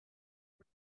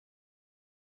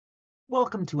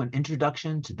Welcome to an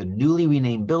introduction to the newly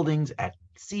renamed buildings at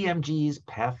CMG's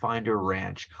Pathfinder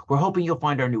Ranch. We're hoping you'll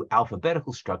find our new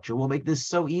alphabetical structure will make this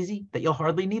so easy that you'll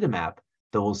hardly need a map,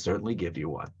 though we'll certainly give you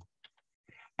one.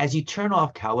 As you turn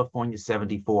off California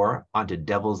 74 onto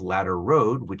Devil's Ladder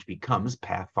Road, which becomes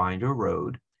Pathfinder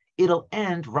Road, it'll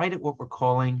end right at what we're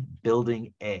calling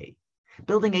Building A.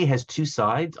 Building A has two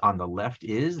sides. On the left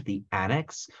is the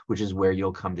annex, which is where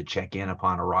you'll come to check in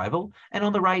upon arrival, and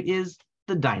on the right is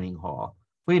the dining hall.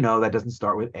 We know that doesn't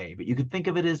start with A, but you could think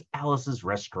of it as Alice's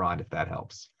restaurant if that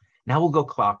helps. Now we'll go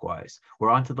clockwise.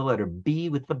 We're on to the letter B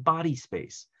with the body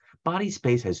space. Body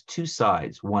space has two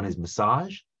sides. One is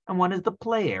massage and one is the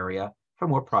play area for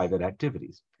more private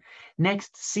activities.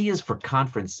 Next, C is for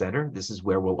conference center. This is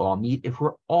where we'll all meet if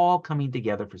we're all coming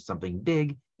together for something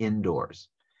big indoors.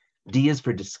 D is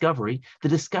for discovery. The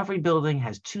discovery building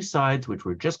has two sides, which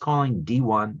we're just calling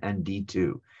D1 and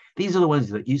D2. These are the ones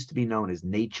that used to be known as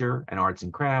nature and arts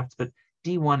and crafts, but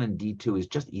D1 and D2 is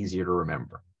just easier to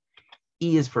remember.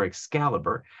 E is for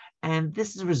Excalibur, and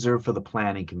this is reserved for the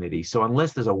planning committee. So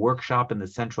unless there's a workshop in the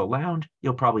central lounge,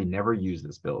 you'll probably never use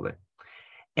this building.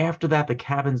 After that, the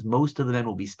cabins most of the men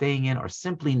will be staying in are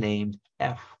simply named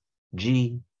F,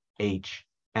 G, H,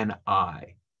 and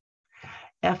I.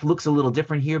 F looks a little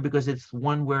different here because it's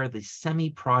one where the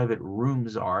semi-private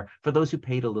rooms are for those who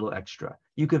paid a little extra.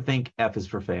 You could think F is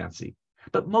for fancy.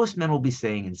 But most men will be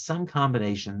staying in some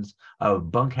combinations of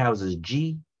bunkhouses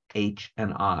G, H,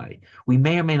 and I. We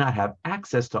may or may not have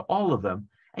access to all of them,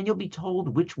 and you'll be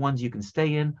told which ones you can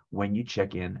stay in when you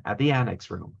check in at the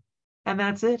annex room. And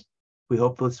that's it. We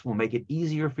hope this will make it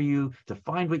easier for you to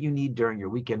find what you need during your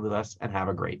weekend with us and have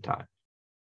a great time.